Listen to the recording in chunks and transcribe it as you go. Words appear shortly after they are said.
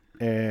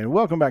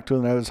welcome back to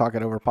another Talk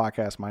It Over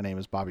podcast. My name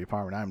is Bobby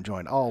Parham, and I'm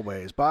joined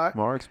always by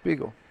Mark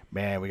Speigle.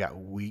 Man, we got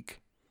week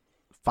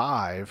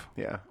 5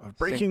 of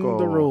breaking Cinco.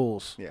 the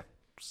rules. Yeah.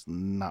 It's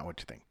not what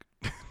you think.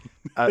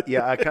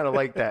 I kind of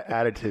like that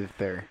additive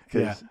there.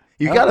 Yeah.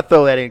 You got to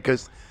throw that in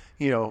because,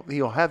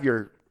 you'll have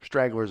your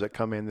stragglers that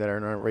come in that are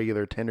not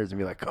regular attenders and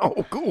be like,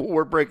 oh, cool,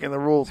 we're breaking the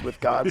rules with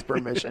God's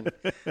permission.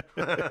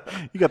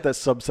 You got that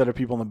subset of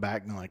people in the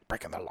back and like,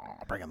 breaking the law.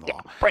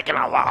 Breaking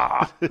the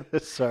law.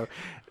 So,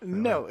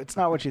 no, it's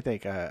not what you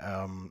think.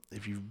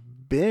 If you've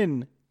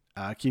been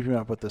keeping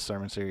up with this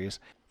sermon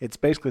series, it's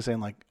basically saying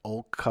like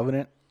Old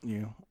Covenant,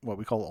 what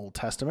we call the Old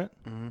Testament,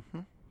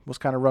 was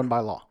kind of run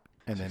by law.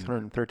 And then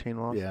 613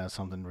 laws? Yeah,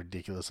 something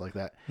ridiculous like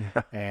that.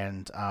 Yeah.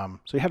 And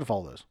so you had to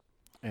follow those.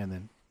 And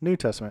then New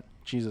Testament,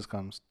 Jesus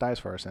comes, dies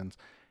for our sins,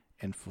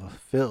 and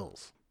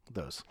fulfills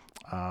those.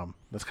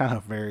 That's kind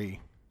of a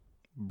very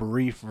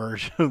brief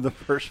version of the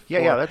first 4.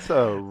 Yeah, that's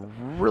a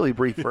really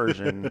brief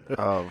version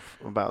of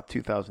about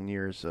 2,000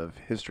 years of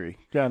history.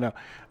 Yeah,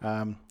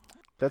 no.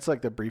 That's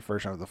like the brief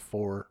version of the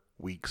 4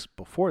 weeks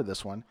before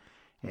this one.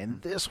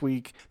 And this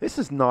week... This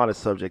is not a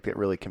subject that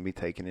really can be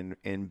taken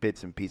in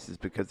bits and pieces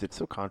because it's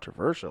so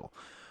controversial.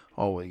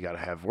 Oh, well, you got to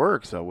have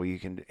works. So, well,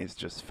 it's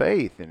just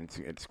faith and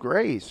it's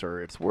grace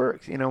or it's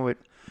works.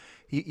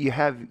 You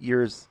have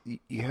your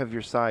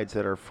sides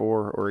that are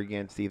for or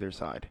against either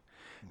side.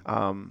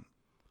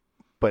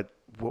 But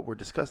what we're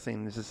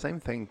discussing is the same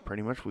thing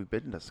pretty much we've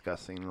been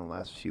discussing in the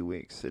last few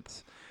weeks.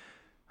 It's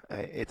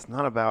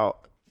not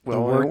about...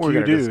 Well, the work we're you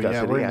going to do. discuss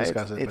Yeah, it. we're going to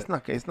discuss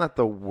it. It's not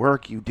the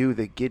work you do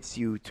that gets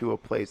you to a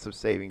place of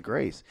saving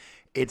grace.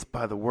 It's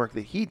by the work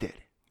that he did.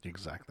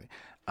 Exactly.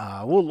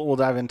 We'll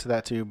dive into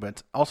that too.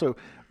 But also,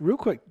 real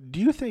quick, do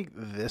you think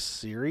this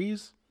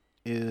series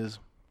is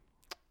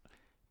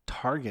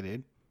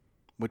targeted,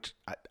 which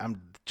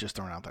I'm just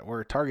throwing out that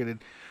word, targeted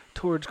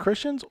towards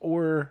Christians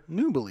or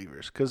new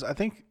believers? Because I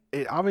think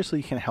it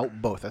obviously can help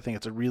both. I think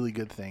it's a really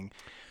good thing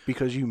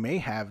because you may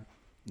have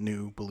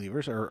new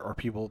believers or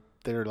people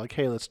that are like,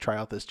 hey, let's try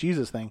out this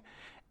Jesus thing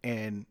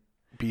and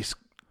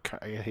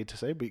I hate to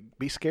say,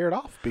 be scared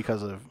off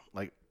because of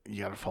like,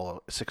 you got to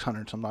follow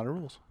 600 some odd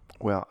rules.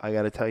 Well, I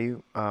got to tell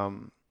you,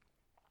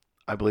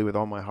 I believe with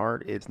all my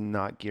heart, it's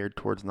not geared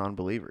towards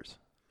non-believers.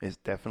 It's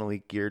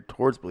definitely geared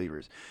towards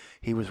believers.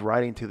 He was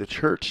writing to the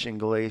church in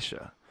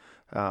Galatia,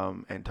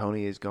 and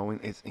Tony is going,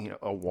 it's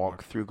a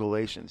walk through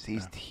Galatians.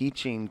 He's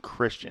teaching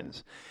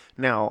Christians.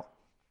 Now,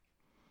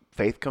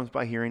 faith comes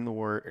by hearing the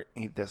word.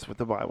 That's what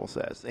the Bible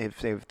says.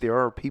 If there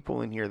are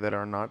people in here that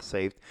are not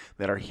saved,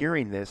 that are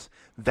hearing this,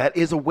 that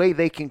is a way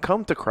they can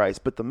come to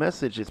Christ. But the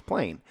message is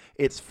plain.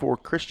 It's for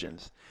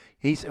Christians.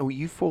 He's, oh,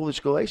 you foolish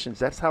Galatians.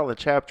 That's how the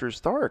chapter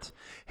starts.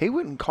 He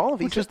wouldn't call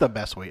them. Which is the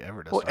best way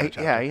ever to start a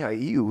chapter. Yeah,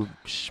 you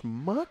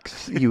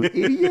schmucks, you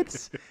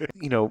idiots.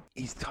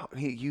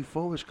 You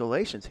foolish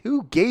Galatians.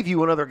 Who gave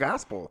you another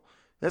gospel?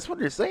 That's what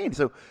they're saying.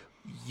 So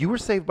you were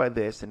saved by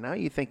this, and now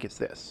you think it's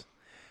this.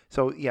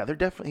 So, yeah,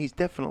 he's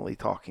definitely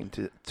talking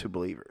to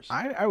believers.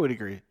 I would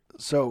agree.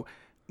 So,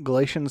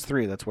 Galatians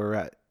 3, that's where we're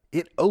at.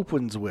 It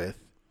opens with,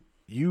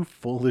 you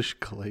foolish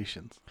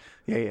Galatians.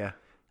 Yeah.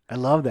 I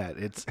love that.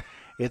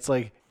 It's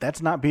like,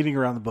 that's not beating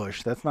around the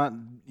bush. That's not,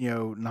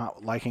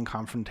 not liking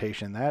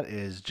confrontation.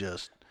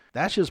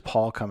 That's just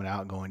Paul coming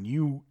out going,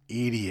 you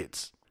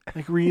idiots.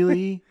 Like,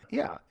 really?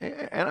 Yeah,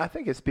 and I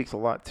think it speaks a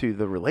lot to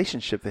the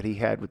relationship that he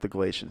had with the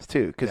Galatians,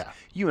 too. Because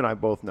you and I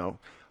both know,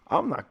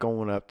 I'm not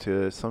going up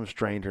to some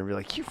stranger and be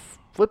like, you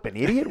flipping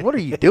idiot, what are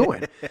you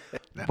doing?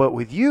 No. But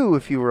with you,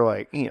 if you were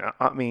like,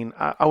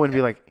 I wouldn't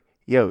be like,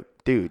 yo,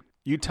 dude.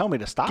 You tell me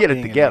to stop. Get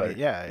it together.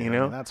 Yeah,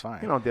 that's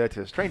fine. You don't do that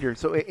to a stranger.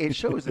 So it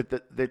shows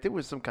that there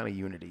was some kind of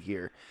unity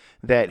here,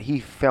 that he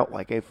felt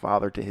like a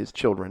father to his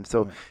children.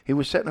 So he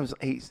was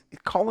he's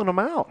calling them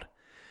out.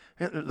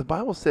 And the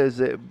Bible says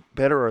that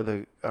better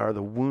are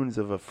the wounds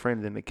of a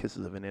friend than the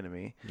kisses of an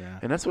enemy. Yeah.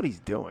 And that's what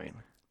he's doing.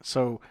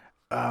 So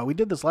we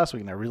did this last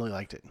week, and I really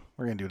liked it.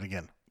 We're going to do it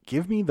again.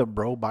 Give me the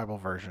Bro Bible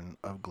version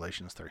of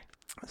Galatians 3.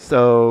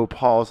 So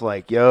Paul's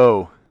like,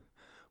 yo,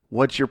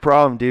 what's your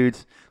problem,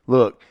 dudes?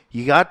 Look,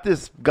 you got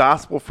this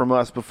gospel from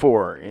us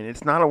before, and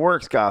it's not a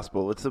works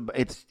gospel.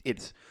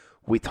 It's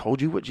we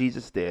told you what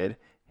Jesus did.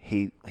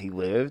 He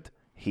lived,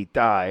 he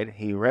died,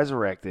 he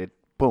resurrected,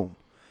 boom.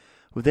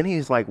 But then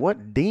he's like,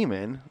 what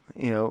demon,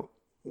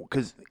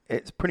 because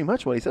it's pretty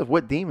much what he says.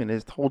 What demon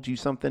has told you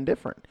something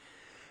different?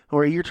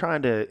 Or you're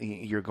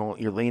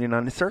leaning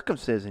on the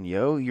circumcision,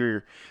 yo.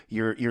 You're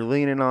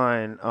leaning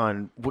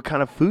on what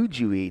kind of food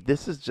you eat.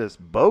 This is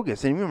just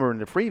bogus. And remember in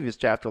the previous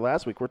chapter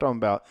last week, we're talking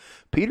about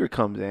Peter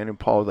comes in and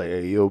Paul's like,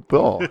 hey, yo,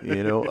 Paul,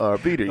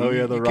 Peter,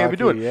 you can't be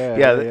doing it.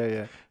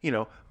 Yeah.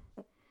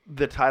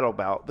 The title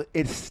bout,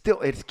 it's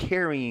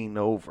carrying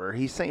over.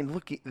 He's saying,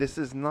 look,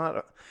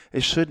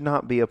 it should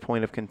not be a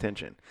point of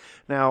contention.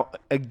 Now,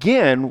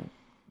 again,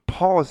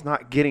 Paul is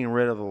not getting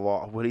rid of the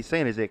law. What he's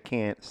saying is it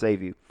can't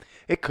save you.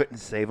 It couldn't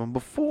save him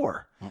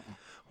before.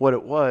 What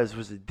it was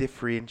a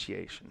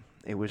differentiation.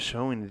 It was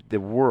showing the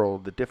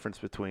world the difference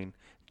between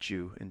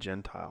Jew and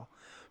Gentile,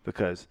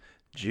 because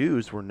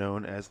Jews were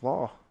known as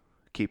law.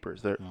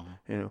 keepers. They're,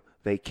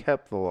 they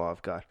kept the law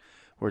of God,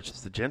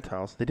 whereas the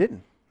Gentiles, they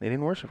didn't. They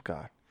didn't worship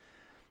God.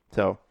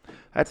 So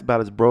that's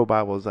about as bro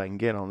Bible as I can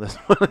get on this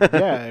one.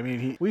 Yeah, I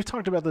mean, we've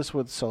talked about this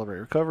with Celebrate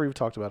Recovery. We've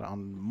talked about it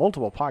on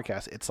multiple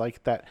podcasts. It's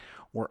like that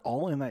we're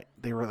all in that.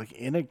 They were like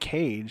in a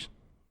cage,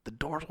 the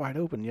door's wide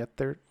open, yet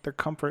their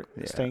comfort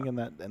is staying in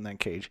that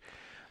cage,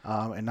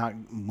 and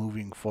not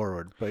moving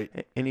forward. But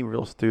any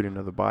real student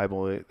of the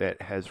Bible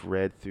that has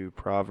read through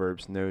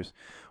Proverbs knows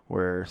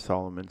where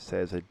Solomon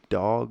says a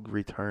dog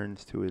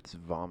returns to its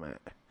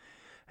vomit,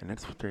 and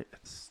that's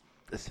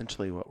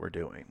essentially what we're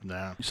doing.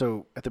 Yeah.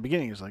 So at the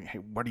beginning, it's like, hey,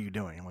 what are you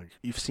doing? Like,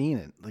 you've seen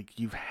it. Like,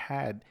 you've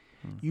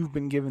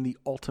been given the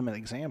ultimate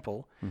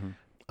example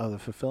of the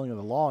fulfilling of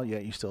the law,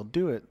 yet you still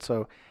do it.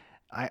 So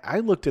I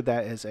looked at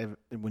that as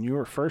when you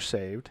were first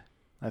saved.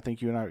 I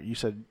think you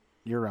said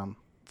you're around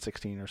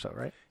 16 or so,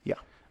 right? Yeah.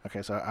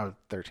 Okay, so I was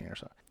 13 or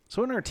so.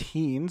 So in our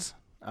teens,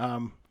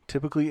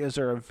 typically, is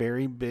there a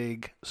very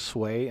big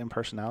sway in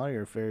personality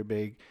or a very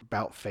big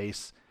about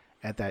face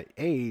at that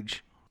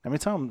age? I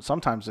mean,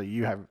 sometimes that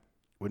you have,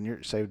 when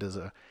you're saved as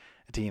a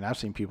teen, I've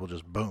seen people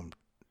just boom.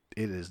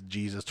 It is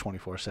Jesus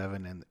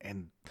 24/7,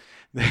 and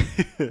I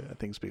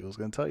think Speigle's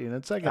going to tell you in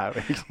a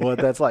second what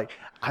that's like.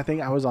 I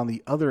think I was on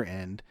the other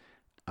end,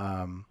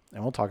 and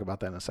we'll talk about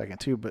that in a second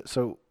too. But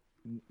so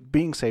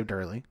being saved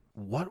early,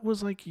 what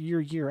was like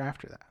your year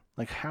after that?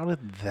 Like, how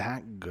did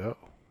that go?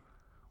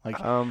 Like,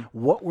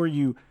 what were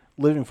you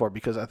living for?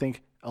 Because I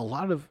think a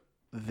lot of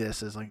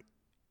this is like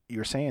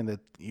you're saying that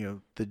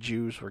the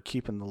Jews were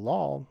keeping the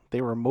law.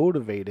 They were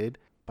motivated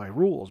by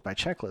rules, by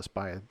checklists,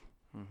 by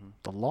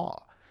the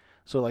law.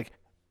 So like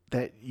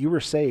that you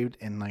were saved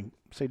and like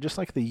say just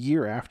like the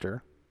year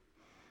after,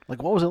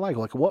 like what was it like?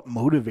 Like what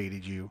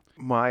motivated you?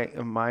 My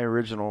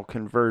original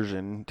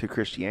conversion to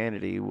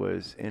Christianity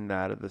was in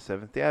that of the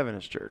Seventh-day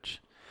Adventist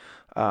Church.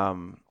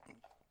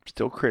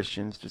 Still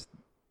Christians, just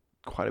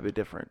quite a bit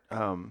different.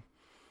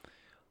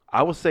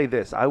 I will say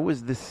this: I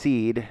was the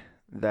seed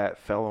that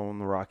fell on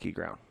the rocky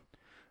ground.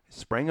 It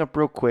sprang up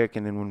real quick,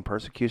 and then when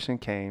persecution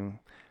came,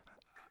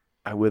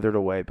 I withered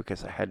away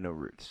because I had no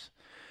roots.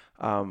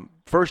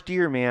 First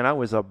year, man, I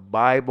was a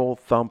Bible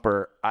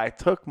thumper. I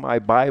took my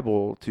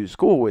Bible to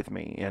school with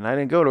me, and I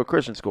didn't go to a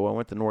Christian school. I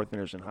went to North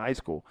Anderson High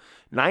School.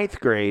 9th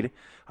grade,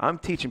 I'm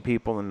teaching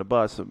people in the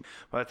bus.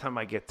 By the time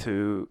I get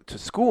to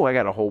school, I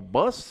got a whole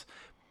bus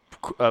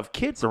of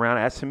kids around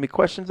asking me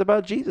questions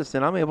about Jesus,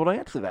 and I'm able to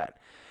answer that.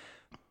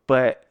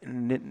 But,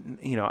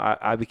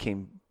 I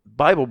became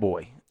Bible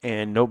boy,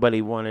 and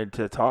nobody wanted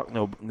to talk.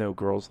 No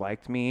girls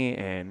liked me,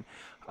 and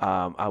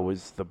I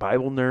was the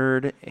Bible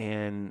nerd,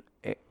 and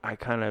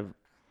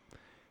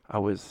I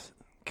was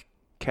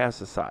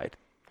cast aside,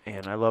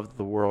 and I loved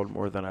the world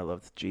more than I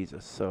loved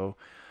Jesus, so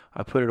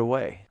I put it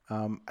away.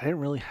 I didn't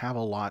really have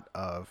a lot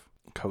of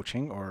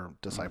coaching or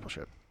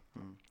discipleship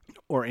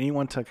or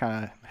anyone to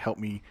kind of help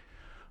me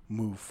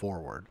move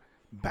forward.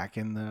 Back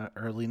in the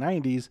early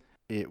 90s,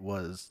 it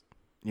was,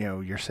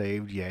 you're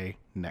saved, yay,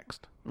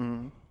 next.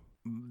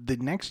 The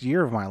next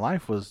year of my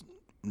life was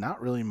not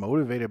really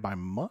motivated by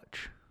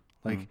much.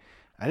 Like,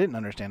 I didn't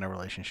understand a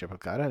relationship with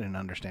God. I didn't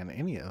understand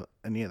any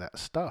of that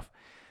stuff.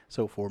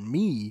 So for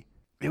me,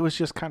 it was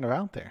just kind of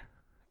out there,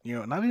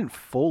 and I didn't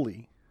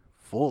fully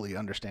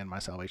understand my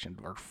salvation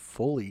or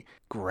fully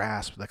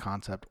grasp the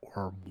concept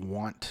or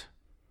want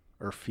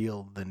or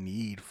feel the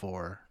need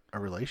for a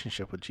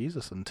relationship with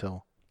Jesus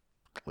until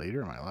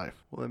later in my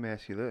life. Well, let me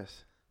ask you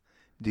this.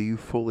 Do you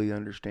fully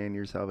understand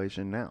your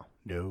salvation now?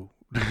 No.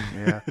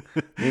 Yeah,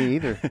 me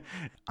either.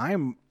 I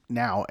am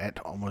now at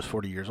almost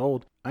 40 years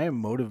old. I am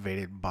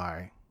motivated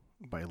by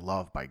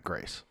love, by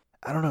grace.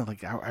 I don't know.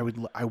 Like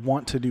I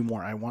want to do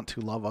more. I want to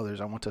love others.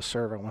 I want to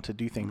serve. I want to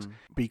do things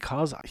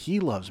because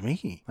He loves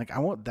me. Like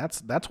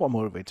that's what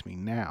motivates me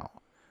now.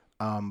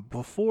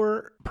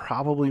 Before,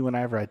 probably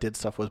whenever I did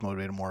stuff was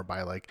motivated more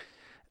by like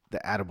the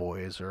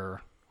attaboys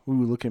or,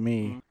 ooh, look at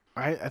me.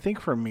 I think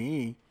for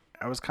me,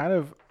 I was kind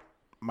of,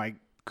 my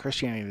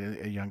Christianity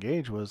at a young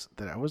age was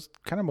that I was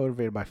kind of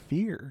motivated by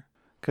fear.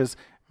 Because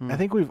I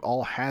think we've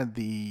all had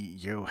the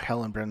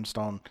hell and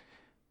brimstone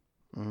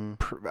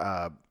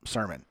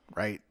sermon,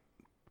 right?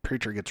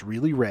 Preacher gets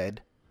really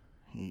red.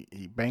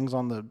 He bangs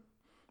on the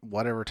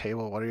whatever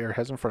table, whatever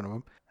has in front of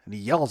him, and he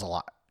yells a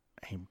lot.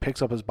 He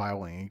picks up his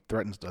Bible and he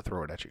threatens to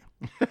throw it at you.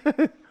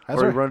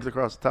 Or he runs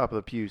across the top of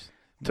the pews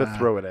to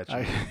throw it at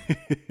you.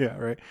 Yeah,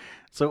 right.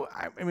 So,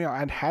 I mean,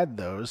 I'd had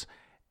those,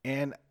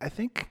 and I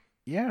think,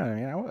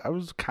 I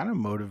was kind of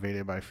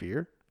motivated by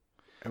fear,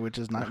 which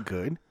is not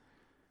good.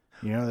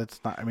 That's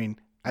not, I mean,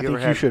 I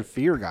think you should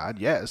fear God,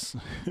 yes.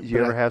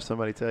 You ever have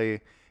somebody tell you,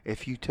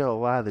 if you tell a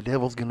lie, the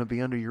devil's going to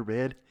be under your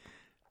bed?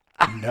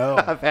 No.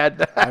 I've had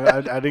that.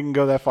 I didn't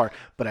go that far,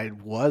 but I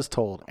was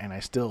told, and I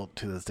still,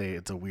 to this day,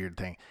 it's a weird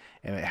thing,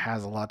 and it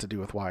has a lot to do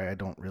with why I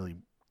don't really,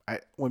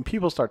 when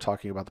people start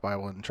talking about the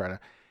Bible and try to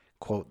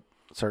quote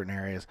certain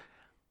areas,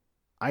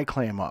 I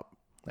clam up.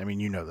 I mean,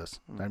 you know this.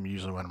 I'm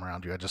usually, when I'm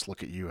around you, I just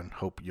look at you and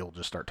hope you'll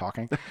just start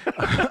talking.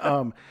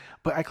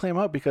 But I clam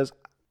up because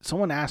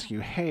someone asks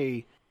you,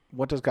 hey,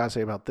 what does God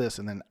say about this?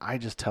 And then I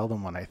just tell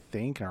them what I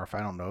think, or if I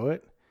don't know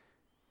it,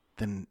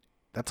 then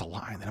that's a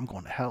lie. Then I'm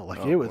going to hell.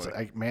 Like it was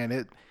like,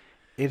 man,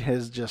 it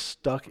has just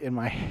stuck in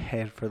my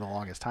head for the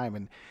longest time.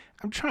 And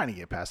I'm trying to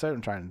get past that.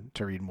 I'm trying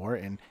to read more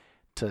and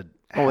to.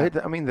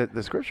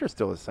 The scripture is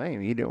still the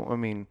same. You don't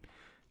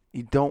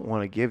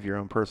want to give your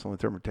own personal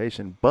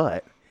interpretation,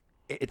 but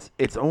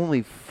it's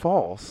only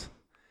false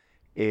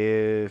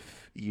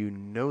if you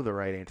know the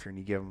right answer and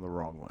you give them the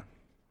wrong one.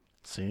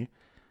 See,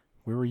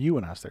 where were you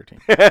when I was 13?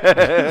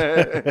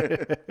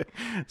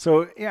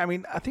 So, yeah, I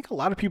mean, I think a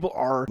lot of people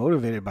are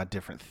motivated by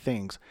different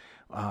things.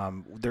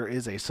 There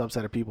is a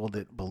subset of people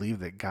that believe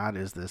that God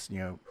is this,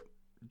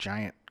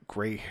 giant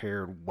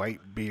gray-haired,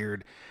 white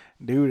beard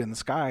dude in the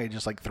sky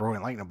just like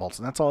throwing lightning bolts,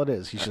 and that's all it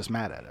is. He's just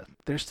mad at it.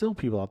 There's still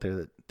people out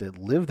there that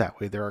live that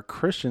way. There are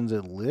Christians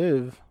that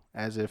live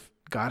as if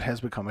God has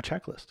become a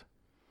checklist.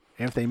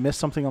 And if they miss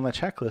something on the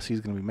checklist,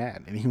 he's going to be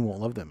mad, and he won't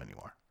love them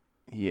anymore.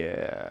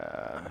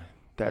 Yeah,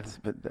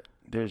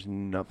 there's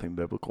nothing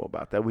biblical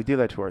about that. We do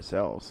that to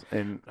ourselves,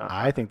 and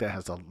I think that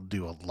has to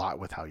do a lot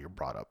with how you're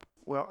brought up.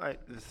 Well,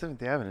 the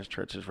Seventh-day Adventist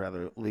Church is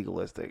rather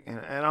legalistic, and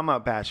I'm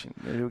not bashing.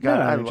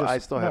 I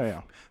still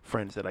have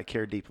friends that I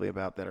care deeply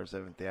about that are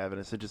Seventh-day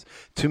Adventists. It just,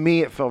 to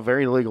me, it felt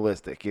very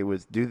legalistic. It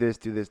was do this,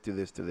 do this, do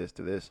this, do this,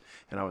 do this,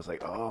 and I was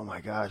like, oh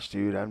my gosh,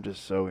 dude, I'm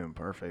just so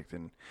imperfect,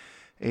 and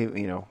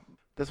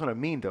that's what I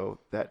mean, though.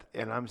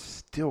 And I'm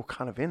still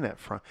kind of in that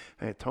front.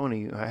 And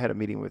Tony, I had a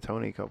meeting with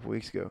Tony a couple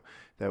weeks ago.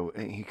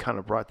 And he kind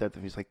of brought that to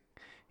me. He's like,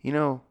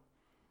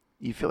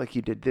 you feel like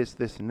you did this,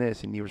 this, and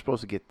this, and you were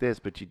supposed to get this,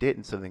 but you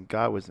didn't. So then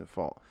God was at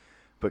fault.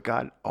 But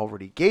God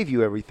already gave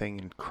you everything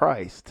in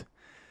Christ.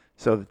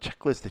 So the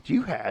checklist that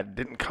you had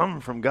didn't come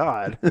from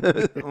God.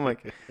 I'm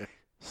like,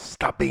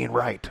 stop being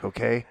right,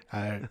 okay?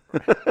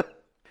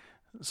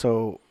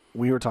 So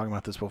we were talking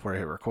about this before I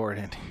hit record,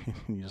 and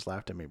you just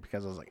laughed at me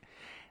because I was like,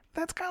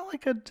 that's kind of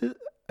like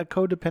a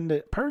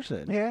codependent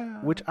person.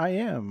 Yeah. Which I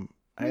am.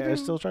 I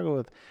still struggle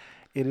with.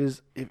 It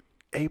is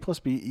A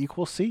plus B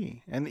equals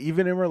C. And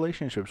even in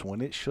relationships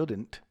when it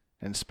shouldn't,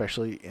 and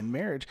especially in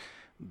marriage,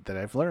 that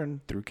I've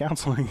learned through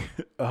counseling,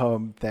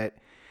 that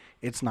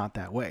it's not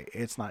that way.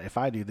 It's not if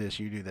I do this,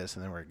 you do this,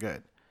 and then we're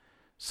good.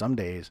 Some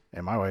days,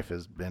 and my wife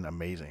has been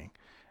amazing,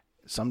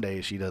 some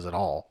days she does it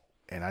all,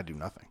 and I do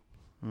nothing.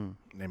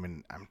 I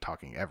mean, I'm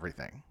talking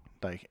everything.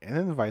 And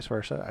then vice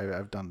versa.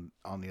 I've done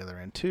on the other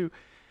end too,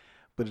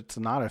 but it's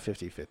not a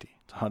 50-50.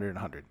 It's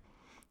 100-100,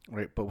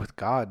 right? But with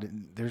God,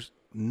 there's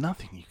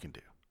nothing you can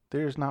do.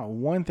 There's not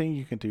one thing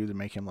you can do to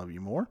make him love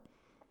you more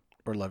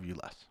or love you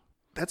less.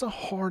 That's a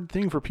hard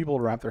thing for people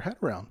to wrap their head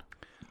around,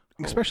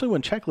 especially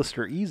when checklists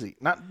are easy.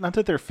 Not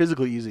that they're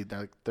physically easy.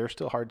 They're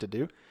still hard to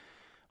do,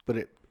 but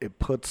it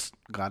puts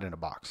God in a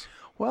box.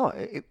 Well,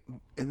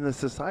 in the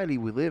society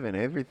we live in,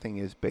 everything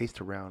is based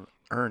around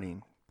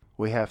earning.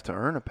 We have to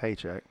earn a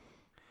paycheck.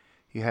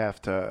 We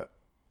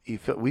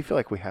feel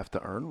like we have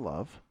to earn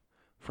love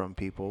from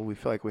people. We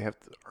feel like we have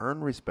to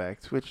earn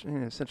respect, which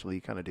essentially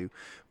you kind of do.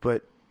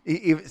 But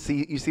you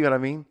see what I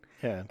mean?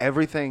 Yeah.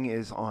 Everything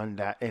is on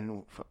that,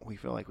 and we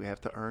feel like we have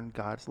to earn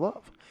God's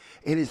love.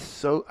 It is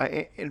so,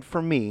 and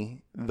for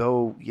me,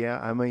 though, yeah,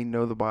 I may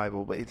know the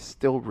Bible, but it's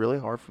still really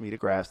hard for me to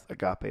grasp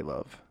agape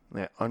love,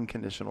 that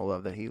unconditional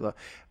love that he loves,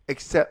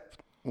 except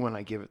when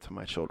I give it to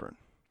my children.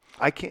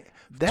 I can't.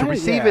 To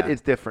receive it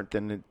is different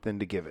than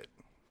to give it.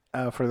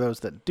 For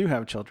those that do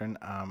have children,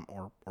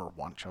 or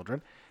want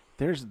children,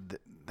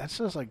 that's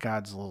just like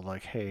God's little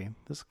like, hey,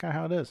 this is kind of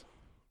how it is.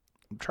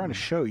 I'm trying to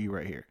show you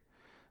right here.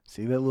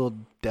 See that little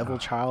devil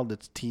child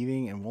that's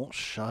teething and won't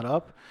shut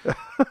up?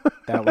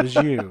 That was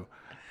you.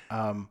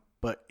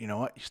 But you know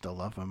what? You still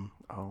love him.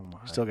 Oh my!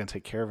 You're still gonna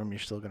take care of him. You're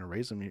still gonna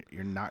raise him.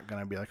 You're not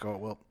gonna be like, oh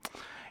well,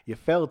 you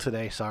failed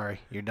today. Sorry,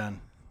 you're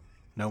done.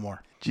 No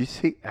more. Did you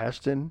see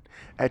Ashton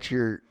at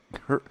your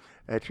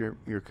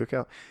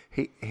cookout?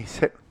 He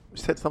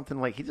said something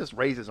like, he just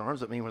raised his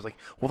arms at me and was like,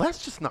 well,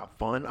 that's just not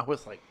fun. I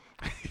was like,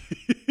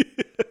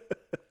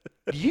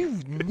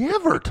 you've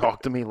never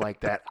talked to me like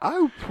that.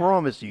 I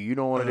promise you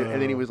don't want to do it.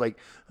 And then he was like,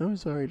 I'm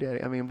sorry,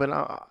 Daddy. I mean, but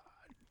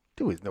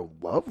there was no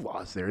love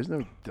lost there. There's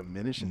no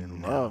diminishing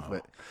in love.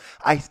 But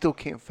I still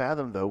can't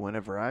fathom, though,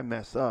 whenever I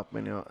mess up,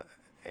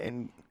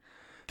 and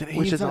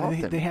which is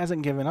often. He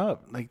hasn't given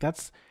up. Like,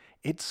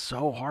 it's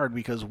so hard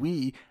because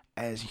we,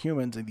 as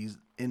humans and these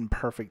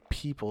imperfect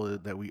people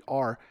that we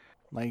are,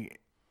 like,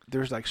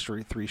 there's like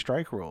three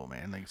strike rule,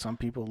 man. Like some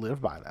people live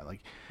by that.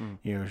 Like,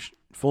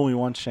 fool me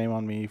once, shame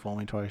on me. Fool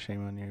me twice,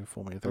 shame on you.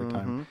 Fool me a third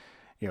time,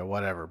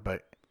 whatever.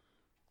 But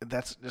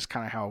that's just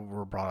kind of how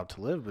we're brought up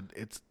to live. But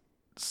it's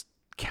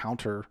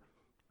counter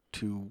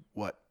to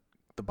what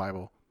the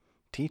Bible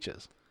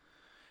teaches.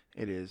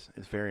 It is.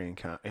 It's very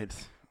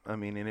it's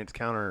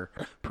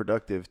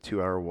counterproductive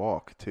to our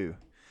walk too,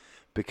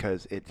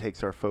 because it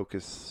takes our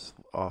focus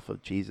off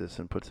of Jesus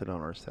and puts it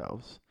on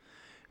ourselves.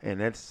 And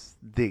that's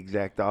the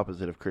exact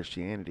opposite of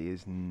Christianity.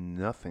 Is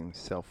nothing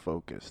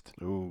self-focused.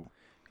 Ooh,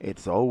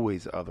 it's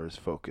always others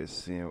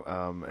focused.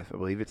 I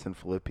believe it's in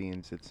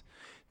Philippians. It's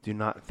do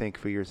not think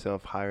for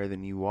yourself higher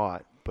than you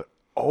ought, but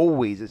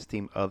always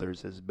esteem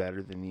others as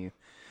better than you.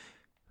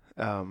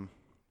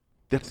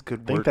 That's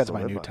good. I think words that's to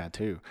my live new by.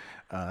 tattoo.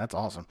 That's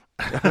awesome.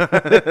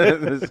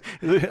 This-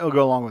 It'll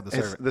go along with the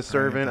It's servant. the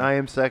servant. I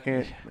am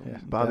second. Yeah,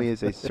 Bobby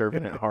is a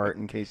servant at heart,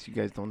 in case you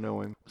guys don't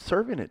know him.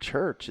 Serving at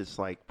church is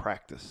like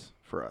practice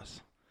for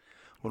us.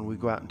 When we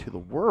go out into the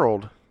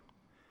world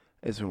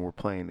is when we're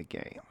playing the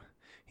game.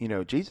 You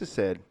know, Jesus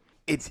said,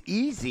 it's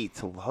easy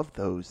to love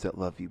those that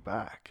love you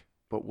back.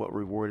 But what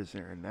reward is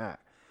there in that?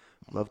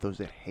 Love those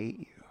that hate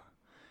you.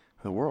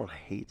 The world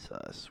hates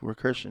us. We're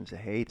Christians. It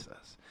hates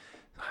us.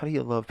 How do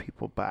you love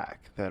people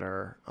back that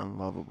are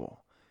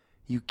unlovable?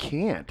 You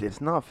can't.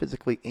 It's not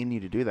physically in you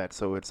to do that.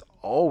 So it's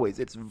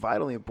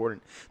vitally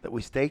important that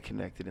we stay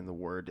connected in the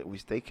Word, that we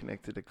stay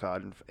connected to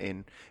God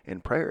in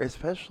prayer,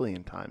 especially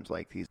in times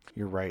like these.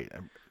 You're right.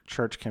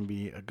 Church can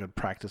be a good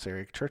practice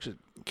area. Church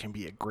can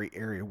be a great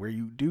area where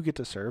you do get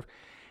to serve,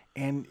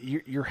 and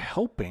you're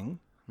helping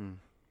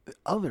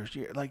others.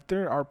 Like,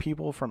 there are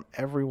people from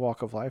every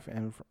walk of life,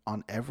 and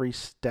on every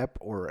step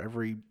or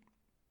every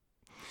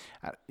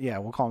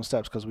we'll call them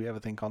steps because we have a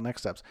thing called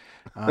next steps.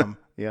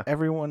 Yeah.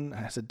 Everyone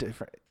has a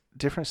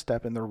different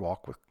step in their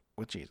walk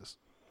with Jesus.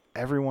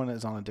 Everyone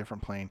is on a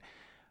different plane,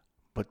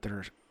 but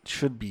there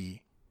should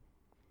be,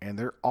 and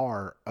there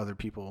are other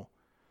people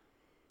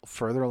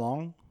further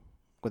along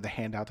with a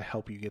handout to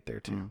help you get there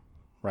too.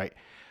 Right.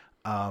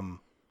 I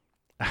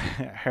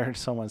heard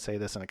someone say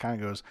this, and it kind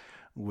of goes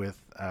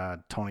with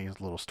Tony's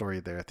little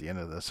story there at the end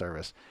of the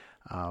service.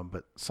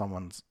 But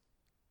someone's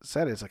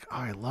said it's like, oh,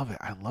 I love it.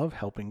 I love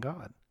helping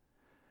God.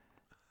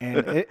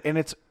 And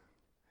it's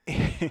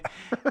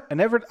I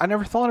never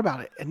thought about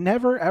it. I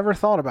never ever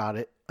thought about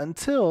it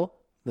until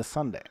the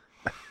Sunday.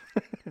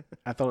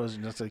 I thought it was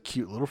just a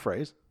cute little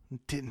phrase.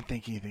 Didn't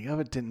think anything of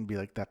it. Didn't be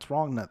like, that's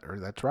wrong, or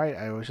that's right.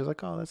 I was just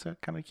like, oh, that's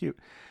kind of cute.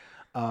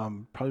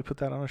 Probably put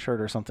that on a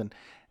shirt or something.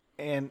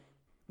 And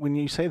when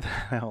you say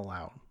that out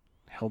loud,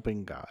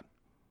 helping God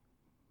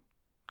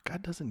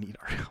doesn't need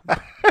our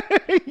help.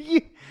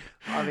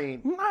 I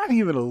mean, not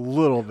even a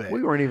little bit.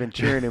 we weren't even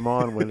cheering him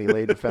on when he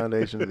laid the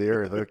foundation of the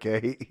earth.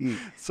 Okay, he's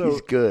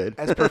good.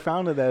 As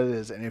profound as that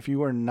is, and if you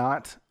were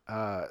not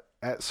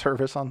at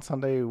service on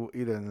Sunday,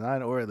 either the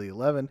 9 or the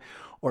 11,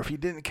 or if you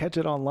didn't catch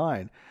it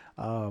online,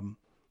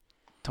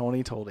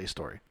 Tony told a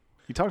story.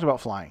 He talks about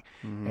flying,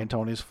 and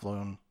Tony's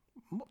flown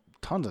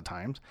tons of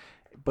times,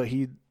 but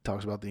he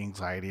talks about the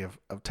anxiety of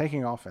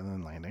taking off and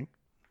then landing.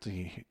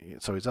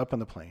 So he's up in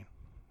the plane.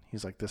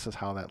 He's like, this is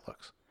how that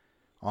looks.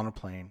 On a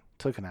plane,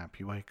 took a nap,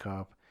 you wake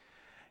up,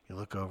 you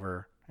look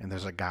over, and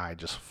there's a guy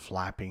just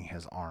flapping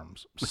his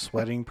arms,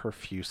 sweating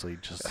profusely,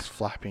 just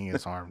flapping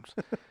his arms.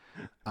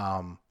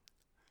 And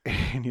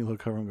you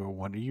look over and go,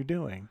 what are you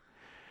doing?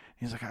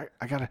 He's like,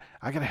 I gotta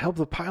help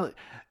the pilot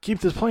keep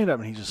this plane up,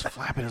 and he's just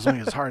flapping his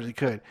wings as hard as he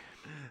could.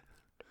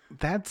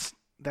 That's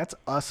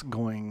us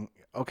going,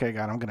 okay,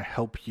 God, I'm gonna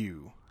help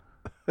you.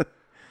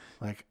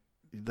 like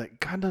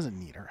God doesn't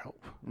need our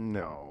help.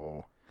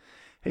 No,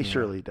 he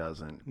surely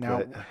doesn't. Now,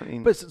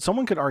 but but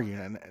someone could argue,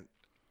 and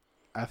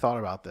I thought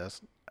about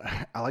this.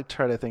 I like to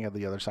try to think of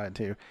the other side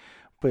too,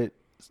 but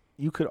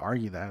you could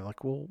argue that,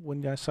 like, well,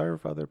 when I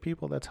serve other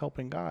people, that's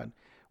helping God.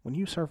 When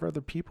you serve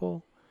other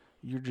people,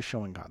 you're just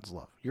showing God's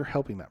love. You're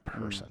helping that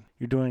person.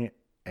 You're doing it,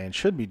 and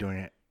should be doing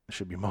it,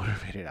 should be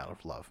motivated out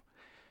of love.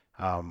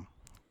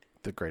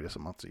 The greatest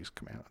amongst these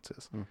commandments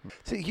is.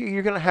 See,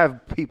 you're going to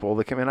have people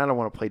that come in. I don't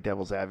want to play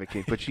devil's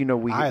advocate, but you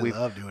know, I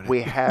love doing it.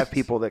 We have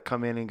people that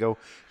come in and go,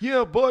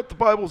 yeah, but the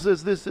Bible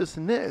says this, this,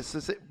 and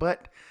this.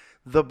 But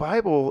the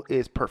Bible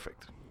is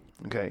perfect.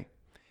 Okay.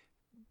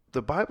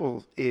 The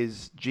Bible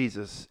is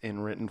Jesus in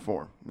written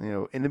form. You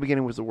know, in the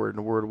beginning was the Word, and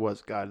the Word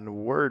was God, and the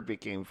Word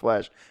became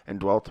flesh and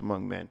dwelt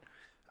among men.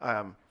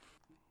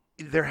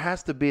 There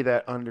has to be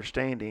that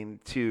understanding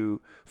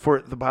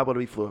for the Bible to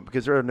be fluent,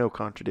 because there are no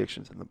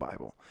contradictions in the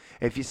Bible.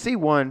 If you see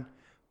one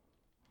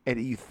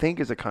and you think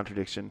is a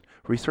contradiction,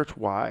 research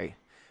why,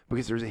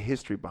 because there's a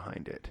history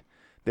behind it.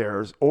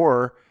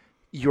 Or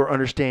your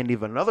understanding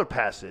of another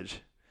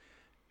passage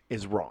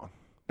is wrong.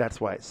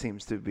 That's why it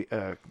seems to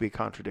be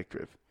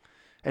contradictory.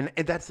 And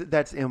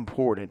that's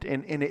important.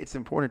 And it's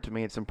important to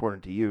me. It's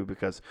important to you,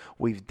 because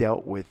we've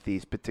dealt with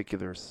these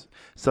particular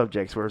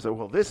subjects where it's like,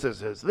 well, this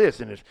is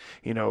this. And it's,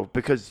 you know,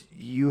 because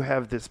you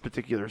have this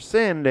particular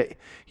sin that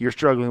you're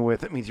struggling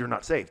with, it means you're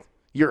not saved.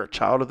 You're a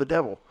child of the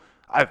devil.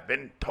 I've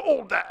been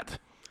told that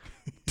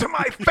to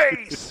my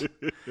face.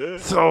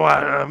 So,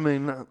 I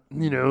mean,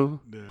 you know,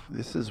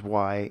 this is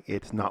why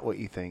it's not what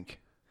you think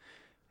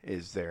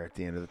is there at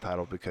the end of the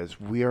title, because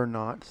we're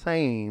not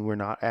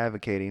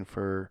advocating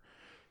for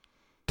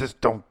just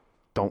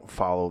don't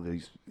follow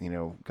these, you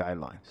know,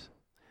 guidelines.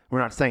 We're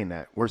not saying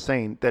that. We're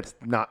saying that's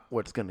not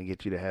what's going to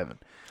get you to heaven.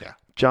 Yeah.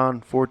 John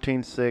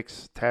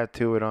 14:6,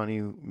 tattoo it on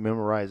you,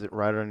 memorize it,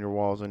 write it on your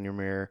walls, in your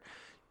mirror.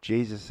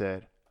 Jesus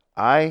said,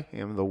 I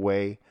am the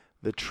way,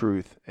 the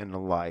truth, and the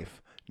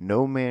life.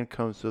 No man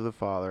comes to the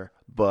Father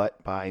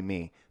but by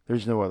me.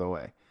 There's no other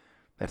way.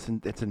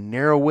 It's a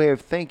narrow way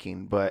of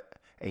thinking, but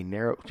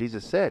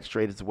Jesus said,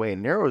 straight is the way,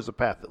 and narrow is the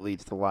path that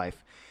leads to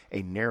life.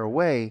 A narrow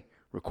way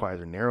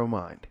requires a narrow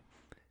mind.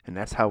 And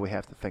that's how we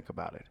have to think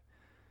about it.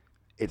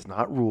 It's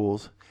not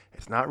rules.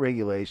 It's not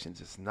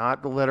regulations. It's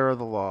not the letter of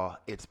the law.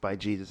 It's by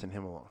Jesus and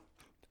him alone.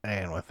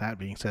 And with that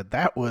being said,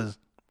 that was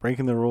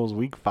Breaking the Rules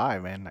week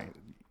 5, man. I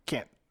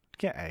can't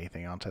add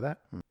anything onto that.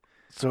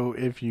 So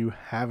if you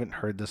haven't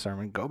heard the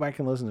sermon, go back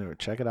and listen to it.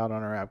 Check it out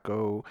on our app.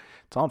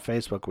 It's on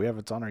Facebook.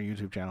 It's on our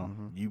YouTube channel.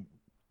 You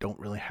don't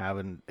really have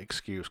an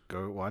excuse.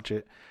 Go watch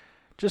it.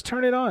 Just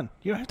turn it on.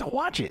 You don't have to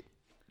watch it.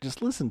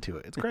 Just listen to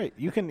it. It's great.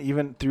 You can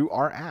even through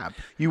our app.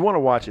 You want to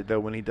watch it, though,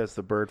 when he does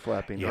the bird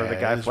flapping or the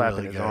guy flapping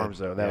really his good. arms,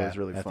 though. That was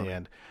really at fun. the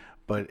end.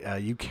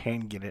 But you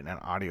can get it in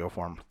audio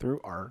form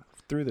through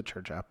the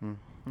church app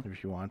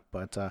if you want.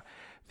 But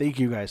thank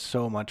you guys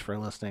so much for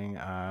listening.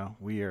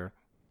 We are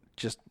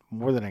just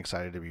more than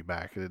excited to be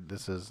back.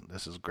 This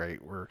is great.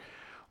 We're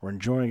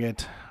enjoying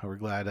it. We're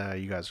glad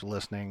you guys are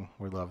listening.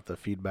 We love the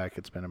feedback.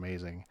 It's been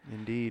amazing.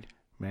 Indeed.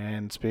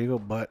 Man,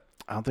 Speigle, but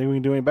I don't think we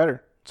can do any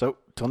better. So,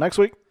 till next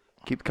week.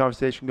 Keep the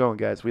conversation going,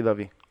 guys. We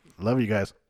love you. Love you guys.